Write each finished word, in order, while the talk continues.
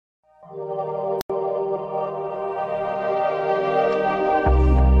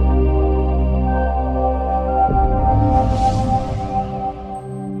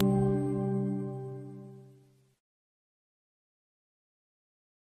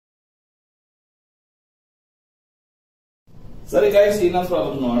Sorry guys, ಇನ್ನೊಂದು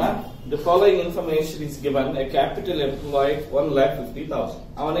problem ನೋಡೋಣ. The following information is given. A capital employed 1,50,000.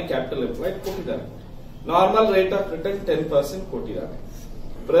 ಅವನೇ capital employed ಕೊಟ್ಟಿದ್ದಾರೆ. Normal rate of return 10% ಕೊಟ್ಟಿದ್ದಾರೆ.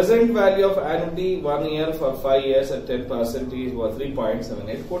 Present value of annuity 1 year for 5 years at 10% is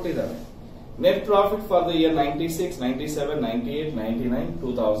 3.78 ಕೊಟ್ಟಿದ್ದಾರೆ. Net profit for the year 96, 97, 98, 99,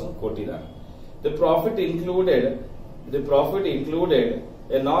 2000 ಕೊಟ್ಟಿದ್ದಾರೆ. The profit included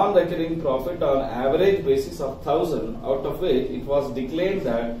a non-recurring profit on average basis of 1,000, out of which it was declared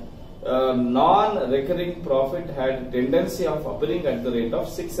that non-recurring profit had tendency of appearing at the rate of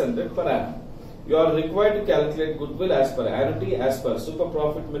 600 per annum. You are required to calculate goodwill as per annuity, as per super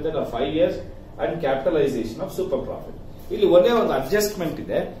profit method of 5 years and capitalization of super profit. ಇಲ್ಲಿ ಒಂದೇ ಒಂದು adjustment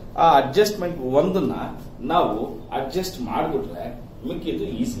ಇದೆ. ಆ adjustment ಒಂದನ್ನ ನಾವು adjust ಮಾಡಿಬಿಟ್ರೆ ಮಿಕ್ಕಿದ್ದು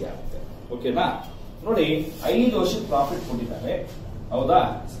easy ಆಗುತ್ತೆ. ಓಕೆನಾ? ನೋಡಿ, 5 ವರ್ಷದ ಪ್ರಾಫಿಟ್ ಕೊಟ್ಟಿದ್ದಾರೆ. ಹೌದಾ?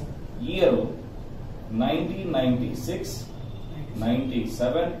 ಇಯರ್ 1996,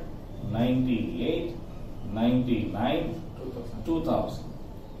 97, 98, 99, 2000.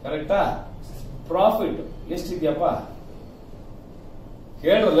 ಕರೆಕ್ಟಾ? ಪ್ರಾಫಿಟ್ ಎಷ್ಟಿದ್ಯಪ್ಪ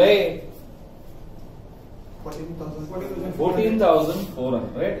ಹೇಳ್ರಲೇ?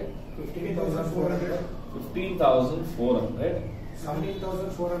 14,400, 15,400,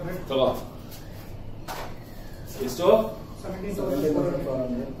 17,400. ಚಲೋ. ಎಷ್ಟು?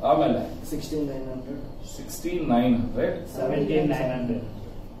 17,400. ಆಮೇಲೆ 16,900, 16,900, 17,900.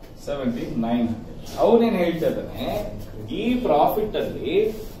 ಅವನೇನ್ ಹೇಳ್ತಾ ಇದ್ದಾನೆ, ಈ ಪ್ರಾಫಿಟ್ ಅಲ್ಲಿ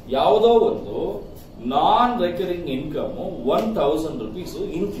ಯಾವುದೋ ಒಂದು ನಾನ್ recurring income 1,000 rupees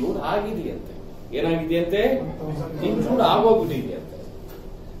include ಆಗಿದೆಯಂತೆ. ಏನಾಗಿದೆಯಂತೆ? Include ಆಗೋಗ್ಬಿಟ್ಟಿದೆಯಂತೆ.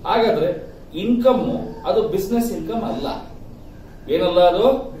 ಹಾಗಾದ್ರೆ ಇನ್ಕಮ್ ಅದು ಬಿಸ್ನೆಸ್ ಇನ್ಕಮ್ ಅಲ್ಲ. ಏನಲ್ಲ ಅದು?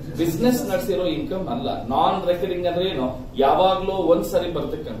 ಬಿಸ್ನೆಸ್ ನಡೆಸಿರೋ ಇನ್ಕಮ್ ಅಲ್ಲ. ನಾನ್ ರೆಕರಿಂಗ್ ಅಂದ್ರೆ ಏನು? ಯಾವಾಗ್ಲೂ ಒಂದ್ಸರಿ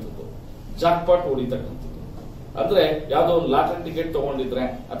ಬರ್ತಕ್ಕಂಥದ್ದು, ಜಾಕ್ಪಾಟ್ ಹೊಡಿತಕ್ಕಂಥದ್ದು. ಅಂದ್ರೆ ಯಾವ್ದೋ ಒಂದು ಲಾಟರಿ ಟಿಕೆಟ್ ತಗೊಂಡಿದ್ರೆ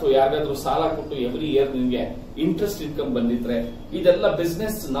ಅಥವಾ ಯಾರಿಗಾದ್ರೂ ಸಾಲ ಕೊಟ್ಟು ಎವ್ರಿ ಇಯರ್ ನಿಮ್ಗೆ ಇಂಟ್ರೆಸ್ಟ್ ಇನ್ಕಮ್ ಬಂದಿದ್ರೆ, ಇದೆಲ್ಲ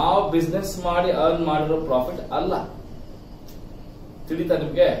ಬಿಸ್ನೆಸ್. ನಾವು ಬಿಸ್ನೆಸ್ ಮಾಡಿ ಅರ್ನ್ ಮಾಡಿರೋ ಪ್ರಾಫಿಟ್ ಅಲ್ಲ. ತಿಳಿತಾ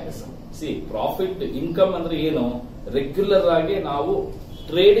ನಿಮ್ಗೆ? ಪ್ರಾಫಿಟ್ ಇನ್ಕಮ್ ಅಂದ್ರೆ ಏನು? ರೆಗ್ಯುಲರ್ ಆಗಿ ನಾವು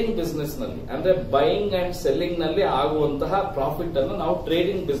ಟ್ರೇಡಿಂಗ್ ಬಿಸ್ನೆಸ್ ನಲ್ಲಿ, ಅಂದ್ರೆ ಬೈಯಿಂಗ್ ಅಂಡ್ ಸೆಲ್ಲಿಂಗ್ ನಲ್ಲಿ ಆಗುವಂತಹ ಪ್ರಾಫಿಟ್ ಅನ್ನು ನಾವು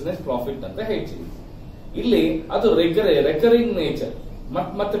ಟ್ರೇಡಿಂಗ್ ಬಿಸ್ನೆಸ್ ಪ್ರಾಫಿಟ್ ಅಂತ ಹೇಳ್ತೀವಿ. ಇಲ್ಲಿ ಅದು ರೆಕರಿಂಗ್ ನೇಚರ್,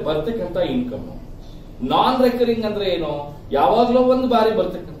 ಮತ್ತೆ ಬರ್ತಕ್ಕಂಥ ಇನ್ಕಮ್. ನಾನ್ ರೆಕರಿಂಗ್ ಅಂದ್ರೆ ಏನು? ಯಾವಾಗ್ಲೂ ಒಂದು ಬಾರಿ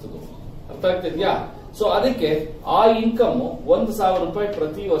ಬರ್ತಕ್ಕಂಥದ್ದು. ಅರ್ಥ ಆಗ್ತಿದ್ಯಾ? ಸೊ ಅದಕ್ಕೆ ಆ ಇನ್ಕಮ್ 1,000 ರೂಪಾಯಿ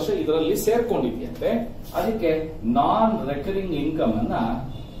ಪ್ರತಿ ವರ್ಷ ಇದರಲ್ಲಿ ಸೇರ್ಕೊಂಡಿದೆಯಂತೆ. ಅದಕ್ಕೆ ನಾನ್ ರೆಕರಿಂಗ್ ಇನ್ಕಮ್ ಅನ್ನ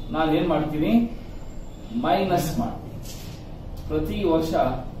ನಾನು ಏನ್ ಮಾಡ್ತೀನಿ? ಮೈನಸ್ ಮಾಡ್ತೀನಿ. ಪ್ರತಿ ವರ್ಷ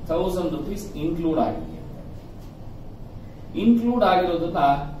 1,000 rupees ಇನ್ಕ್ಲೂಡ್ ಆಗಿದೆ. ಇನ್ಕ್ಲೂಡ್ ಆಗಿರೋದನ್ನ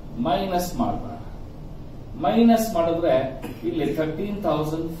ಮೈನಸ್ ಮಾಡಬೇಡ. ಮೈನಸ್ ಮಾಡಿದ್ರೆ ಇಲ್ಲಿ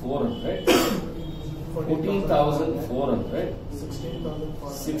 13,400, 14,400,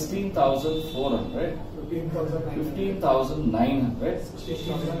 16,400, 15,900,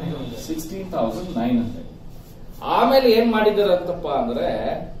 16,900. ಆಮೇಲೆ ಏನ್ ಮಾಡಿದಾರಂತಪ್ಪ ಅಂದ್ರೆ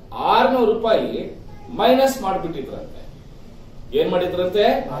 600 ರೂಪಾಯಿ ಮೈನಸ್ ಮಾಡಿಬಿಟ್ಟಿದ್ರಂತೆ. ಏನ್ ಮಾಡಿದ್ರಂತೆ?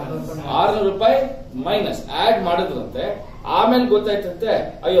 600 ರೂಪಾಯಿ ಮೈನಸ್ ಆಡ್ ಮಾಡಿದ್ರಂತೆ. ಆಮೇಲೆ ಗೊತ್ತಾಯ್ತಂತೆ,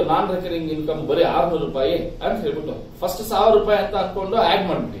 ಅಯ್ಯೋ ನಾನ್ ರೆಕರಿಂಗ್ ಇನ್ಕಮ್ ಬರೀ 600 ರೂಪಾಯಿ ಅಂತ ಹೇಳ್ಬಿಟ್ಟು ಫಸ್ಟ್ 1,000 ರೂಪಾಯಿ ಅಂತ ಅನ್ಕೊಂಡು ಆಡ್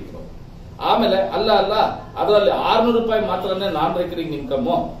ಮಾಡ್ಬಿಟ್ಟಿದ್ರು. ಆಮೇಲೆ ಅಲ್ಲ ಅದರಲ್ಲಿ 600 ರೂಪಾಯಿ ಮಾತ್ರನೇ ನಾನ್ ರೆಕರಿಂಗ್ ಇನ್ಕಮ್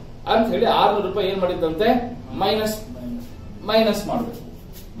ಅಂತ ಹೇಳಿ 600 ರೂಪಾಯಿ ಏನ್ ಮಾಡಿದ್ರಂತೆ? ಮೈನಸ್ ಮಾಡಬೇಕು.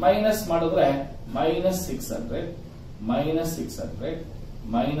 ಮೈನಸ್ ಮಾಡಿದ್ರೆ -600, -600,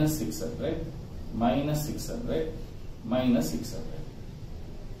 -600, -600, -600.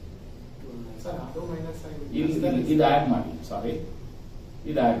 ಇದು ಆಡ್ ಮಾಡಿ. ಸಾರಿ,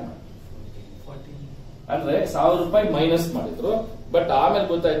 ಇದು ಆಡ್ ಮಾಡಿ. ಅಂದ್ರೆ 1,000 ರೂಪಾಯಿ ಮೈನಸ್ ಮಾಡಿದ್ರು. ಬಟ್ ಆಮೇಲೆ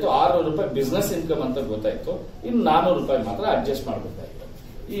ಗೊತ್ತಾಯ್ತು 600 ರೂಪಾಯಿ ಬಿಸ್ನೆಸ್ ಇನ್ಕಮ್ ಅಂತ ಗೊತ್ತಾಯ್ತು. ಇನ್ನು 400 ರೂಪಾಯಿ ಮಾತ್ರ ಅಡ್ಜಸ್ಟ್ ಮಾಡಬೇಕಾಯ್ತು.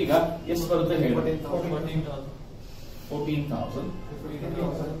 ಈಗ ಎಷ್ಟು ಬರುತ್ತೆ ಹೇಳಿ? 14,000,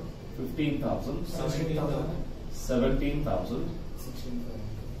 15,000, 17,000,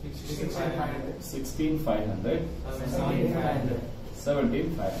 16,500,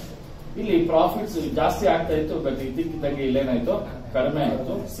 17,500. ಇಲ್ಲಿ ಪ್ರಾಫಿಟ್ಸ್ ಜಾಸ್ತಿ ಆಗ್ತಾ ಇತ್ತು. ಬಟ್ ಇದಕ್ಕಿದ್ದಂಗೆ ಇಲ್ಲೇನಾಯ್ತು? ಕಡಿಮೆ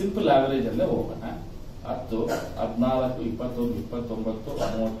ಆಯ್ತು. ಸಿಂಪಲ್ ಆವರೇಜ್ ಅಲ್ಲೇ ಹೋಗೋಣ. 10, 14, 21, 29, 33,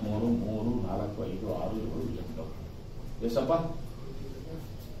 3, 4, 5, 6, 7, 8. ಎಷ್ಟಪ್ಪ?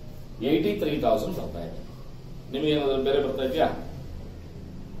 83,000 ಬರ್ತಾ ಇದೆ. ನಿಮಗೆ ಏನಾದ್ರು ಬೇರೆ ಬರ್ತಾ ಇದೆಯಾ?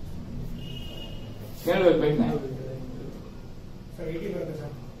 ಹೇಳ್ಬೇಕು ಬೇಕನೆ?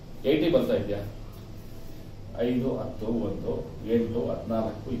 80 ಬರ್ತಾ ಇದೆಯಾ? 5, 10, 1, 8, 14,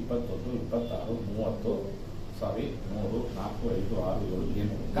 21, 26, 30. ಸಾರಿ, 3, 4, 5, 6, 7,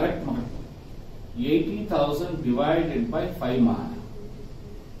 8. ಕರೆಕ್ಟ್ ಮಾಡಿ. 80,000 ಡಿವೈಡೆಡ್ ಬೈ 5 ಮಾಡೋಣ.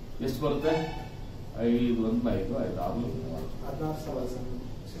 ಎಷ್ಟು ಬರುತ್ತೆ? 5 1 5 5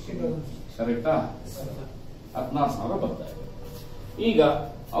 ಕರೆಕ್ಟಾ? 16,000 ಬರ್ತಾ ಇದೆ. ಈಗ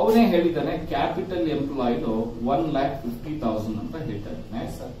ಅವನೇ ಹೇಳಿದ್ದಾನೆ ಕ್ಯಾಪಿಟಲ್ ಎಂಪ್ಲಾಯ್ಡ್ 1,50,000 ಅಂತ ಹೇಳ್ತಾನೆ.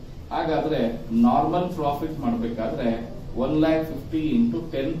 ಹಾಗಾದ್ರೆ ನಾರ್ಮಲ್ ಪ್ರಾಫಿಟ್ ಮಾಡಬೇಕಾದ್ರೆ 1,50,000 into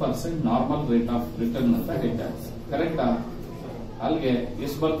 10% normal rate of return ಅಂತ ಹೇಳ್ತಾರೆ. ಕರೆಕ್ಟಾ? ಅಲ್ಲಿಗೆ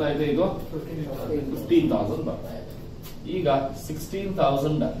ಎಷ್ಟು ಬರ್ತಾ ಇದೆ? ಇದು 15,000 ಬರ್ತಾ ಇದೆ. ಈಗ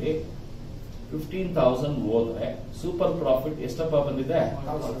 16,000 ಅಲ್ಲಿ 15,000 ಹೋದ್ರೆ ಸೂಪರ್ ಪ್ರಾಫಿಟ್ ಎಷ್ಟಪ್ಪ ಬಂದಿದೆ?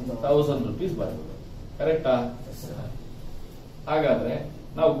 1,000 rupees ಬಂದಿದೆ. ಕರೆಕ್ಟಾ? ಹಾಗಾದ್ರೆ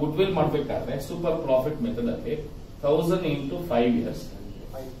ನಾವು ಗುಡ್ ವಿಲ್ ಮಾಡಬೇಕಾದ್ರೆ ಸೂಪರ್ ಪ್ರಾಫಿಟ್ ಮೆಥಡ್ ಅಲ್ಲಿ 1,000 into 5 years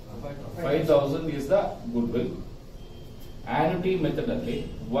 5,000 is the goodwill. Annuity method ಅಲ್ಲಿ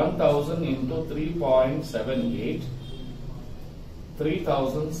 1,000 ಇಂಟು 3.78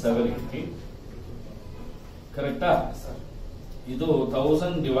 3,780. ಕರೆಕ್ಟಾ? ಇದು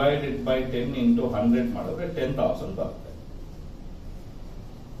 1,000 ಡಿವೈಡೆಡ್ ಬೈ 10 ಇಂಟು 100 ಮಾಡಿದ್ರೆ 10,000 ಬರುತ್ತೆ.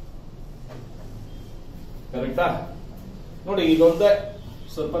 ಕರೆಕ್ಟಾ? ನೋಡಿ, ಇದೊಂದೇ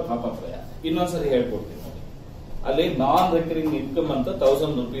ಸ್ವಲ್ಪ ತಾಪತ್ರಯ. ಇನ್ನೊಂದ್ಸರಿ ಹೇಳ್ಕೊಡ್ತೀನಿ ನೋಡಿ. ಅಲ್ಲಿ ನಾನ್ ರಿಕರಿಂಗ್ ಇನ್ಕಮ್ ಅಂತ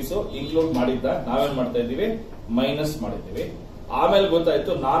 1,000 rupees ಇನ್ಕ್ಲೂಡ್ ಮಾಡಿದ್ದ ನಾವೇನ್ ಮಾಡ್ತಾ ಇದ್ದೀವಿ? ಮೈನಸ್ ಮಾಡಿದ್ದೀವಿ. ಆಮೇಲೆ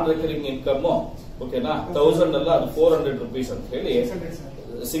ಗೊತ್ತಾಯ್ತು ನಾನ್ ರಿಕರಿಂಗ್ ಇನ್ಕಮ್ ಓಕೆನಾ 1,000 ಅಲ್ಲ, ಅದು 400 rupees ಅಂತ ಹೇಳಿ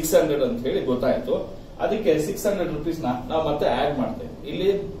 600 ಅಂತ ಹೇಳಿ ಗೊತ್ತಾಯ್ತು. ಅದಕ್ಕೆ 600 rupees ನಾವು ಮತ್ತೆ ಆಡ್ ಮಾಡ್ತೇವೆ. ಇಲ್ಲಿ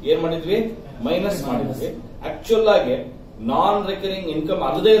ಏನ್ ಮಾಡಿದ್ವಿ? ಮೈನಸ್ ಮಾಡಿದ್ವಿ. ಆಕ್ಚುಲ್ ಆಗಿ ನಾನ್ ರಿಕರಿಂಗ್ ಇನ್ಕಮ್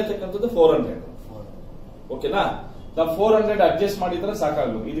ಅಲ್ಲದೆ ಇರ್ತಕ್ಕಂಥದ್ದು 400. ಓಕೆನಾ? ನಾವು 400 ಅಡ್ಜಸ್ಟ್ ಮಾಡಿದ್ರೆ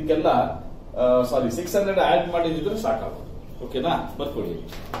ಸಾಕಾಗೋದು. ಇದಕ್ಕೆಲ್ಲ 600 ಆಡ್ ಮಾಡಿದ್ರೆ ಸಾಕಾಗೋದು. ಓಕೆನಾ? ಬರ್ಕೊಳ್ಳಿ.